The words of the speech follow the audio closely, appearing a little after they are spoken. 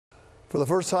For the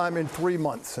first time in 3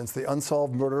 months since the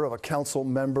unsolved murder of a council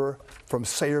member from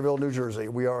Sayreville, New Jersey,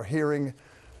 we are hearing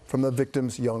from the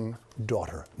victim's young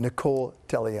daughter, Nicole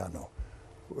Teliano,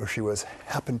 where she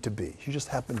happened to be. She just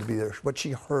happened to be there. What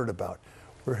she heard about,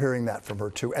 we're hearing that from her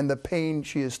too, and the pain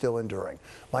she is still enduring.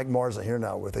 Mike Marza here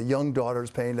now with a young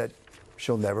daughter's pain that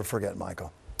she'll never forget,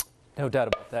 Michael. No doubt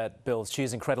about that, Bill.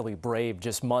 She's incredibly brave.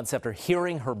 Just months after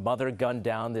hearing her mother gunned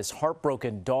down, this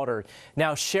heartbroken daughter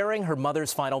now sharing her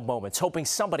mother's final moments, hoping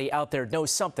somebody out there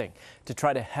knows something to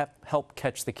try to help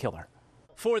catch the killer.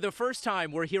 For the first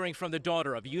time, we're hearing from the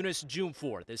daughter of Eunice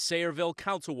Jumfor, the Sayreville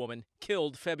councilwoman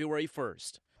killed February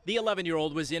 1st. The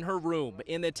 11-year-old was in her room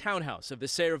in the townhouse of the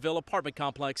Sayreville apartment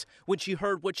complex when she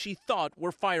heard what she thought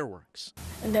were fireworks.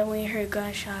 And then we heard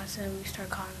gunshots and we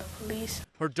started calling the police.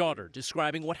 Her daughter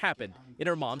describing what happened in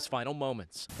her mom's final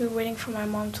moments. We were waiting for my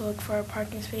mom to look for a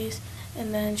parking space,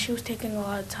 and then she was taking a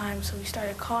lot of time, so we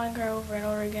started calling her over and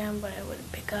over again, but it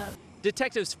wouldn't pick up.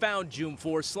 Detectives found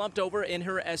Jumfor slumped over in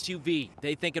her SUV.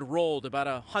 They think it rolled about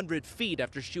 100 feet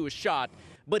after she was shot,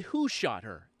 but who shot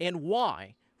her and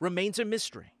why remains a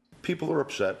mystery. People are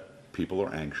upset, people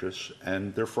are anxious,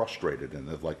 and they're frustrated, and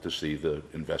they'd like to see the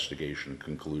investigation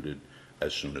concluded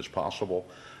as soon as possible.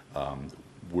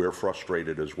 We're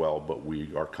frustrated as well, but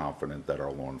we are confident that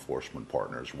our law enforcement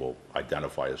partners will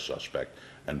identify a suspect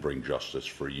and bring justice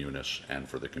for Eunice and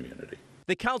for the community.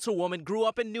 The councilwoman grew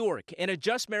up in Newark and had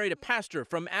just married a pastor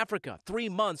from Africa 3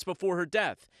 months before her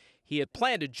death. He had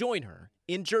planned to join her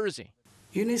in Jersey.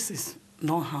 Eunice is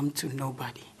no harm to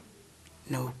nobody.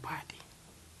 Nobody.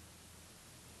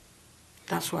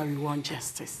 That's why we want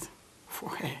justice for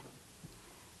her,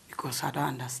 because I don't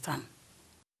understand.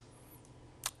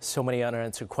 So many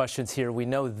unanswered questions here. We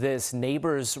know this.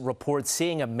 Neighbors report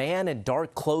seeing a man in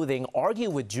dark clothing argue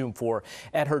with Jumfor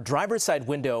at her driver's side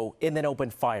window and then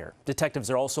open fire. Detectives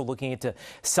are also looking into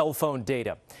cell phone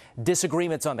data,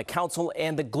 disagreements on the council,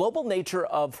 and the global nature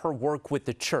of her work with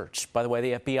the church. By the way,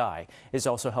 the FBI is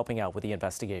also helping out with the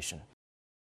investigation.